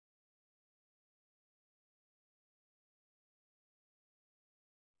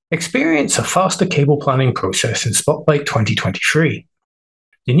Experience a faster cable planning process in Spotlight 2023.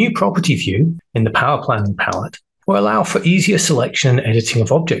 The new property view in the Power Planning palette will allow for easier selection and editing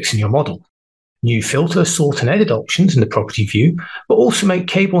of objects in your model. New filter, sort, and edit options in the property view will also make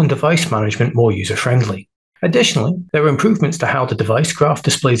cable and device management more user-friendly. Additionally, there are improvements to how the device graph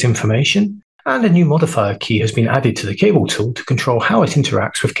displays information, and a new modifier key has been added to the cable tool to control how it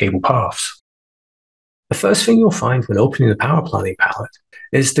interacts with cable paths. The first thing you'll find when opening the Power Planning palette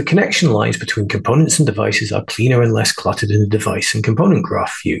is the connection lines between components and devices are cleaner and less cluttered in the device and component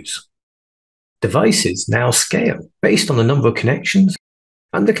graph views. Devices now scale based on the number of connections,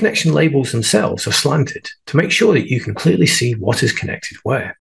 and the connection labels themselves are slanted to make sure that you can clearly see what is connected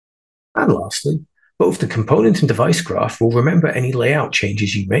where. And lastly, both the component and device graph will remember any layout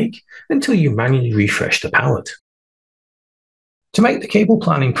changes you make until you manually refresh the palette. To make the cable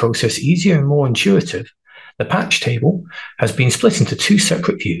planning process easier and more intuitive, the patch table has been split into two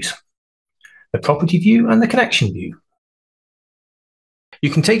separate views, the property view and the connection view.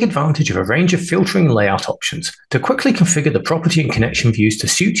 You can take advantage of a range of filtering and layout options to quickly configure the property and connection views to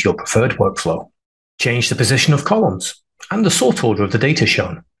suit your preferred workflow. Change the position of columns and the sort order of the data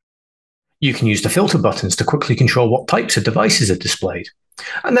shown. You can use the filter buttons to quickly control what types of devices are displayed,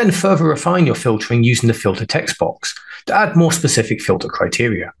 and then further refine your filtering using the filter text box to add more specific filter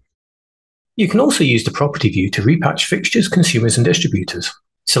criteria. You can also use the property view to repatch fixtures, consumers, and distributors.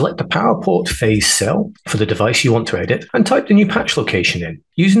 Select the power port phase cell for the device you want to edit and type the new patch location in,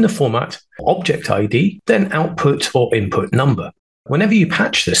 using the format object ID, then output or input number. Whenever you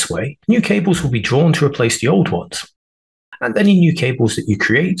patch this way, new cables will be drawn to replace the old ones. And any new cables that you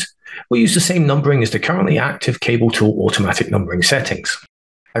create will use the same numbering as the currently active cable tool automatic numbering settings.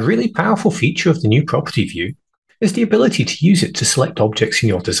 A really powerful feature of the new property view is the ability to use it to select objects in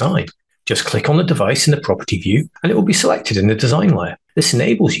your design. Just click on the device in the property view and it will be selected in the design layer. This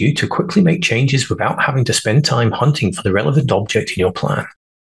enables you to quickly make changes without having to spend time hunting for the relevant object in your plan.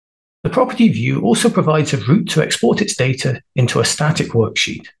 The property view also provides a route to export its data into a static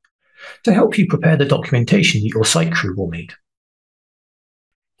worksheet to help you prepare the documentation that your site crew will need.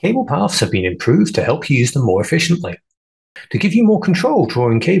 Cable paths have been improved to help you use them more efficiently. To give you more control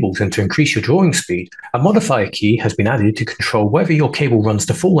drawing cables and to increase your drawing speed, a modifier key has been added to control whether your cable runs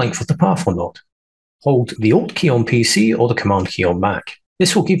the full length of the path or not. Hold the Alt key on PC or the Command key on Mac.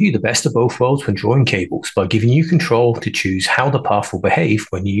 This will give you the best of both worlds when drawing cables by giving you control to choose how the path will behave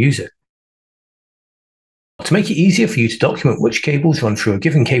when you use it. To make it easier for you to document which cables run through a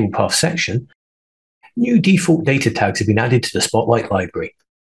given cable path section, new default data tags have been added to the Spotlight library.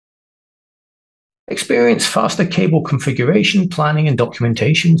 Experience faster cable configuration, planning, and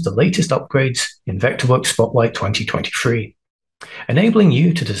documentation with the latest upgrades in Vectorworks Spotlight 2023, enabling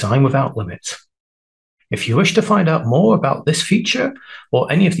you to design without limits. If you wish to find out more about this feature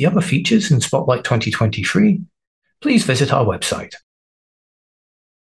or any of the other features in Spotlight 2023, please visit our website.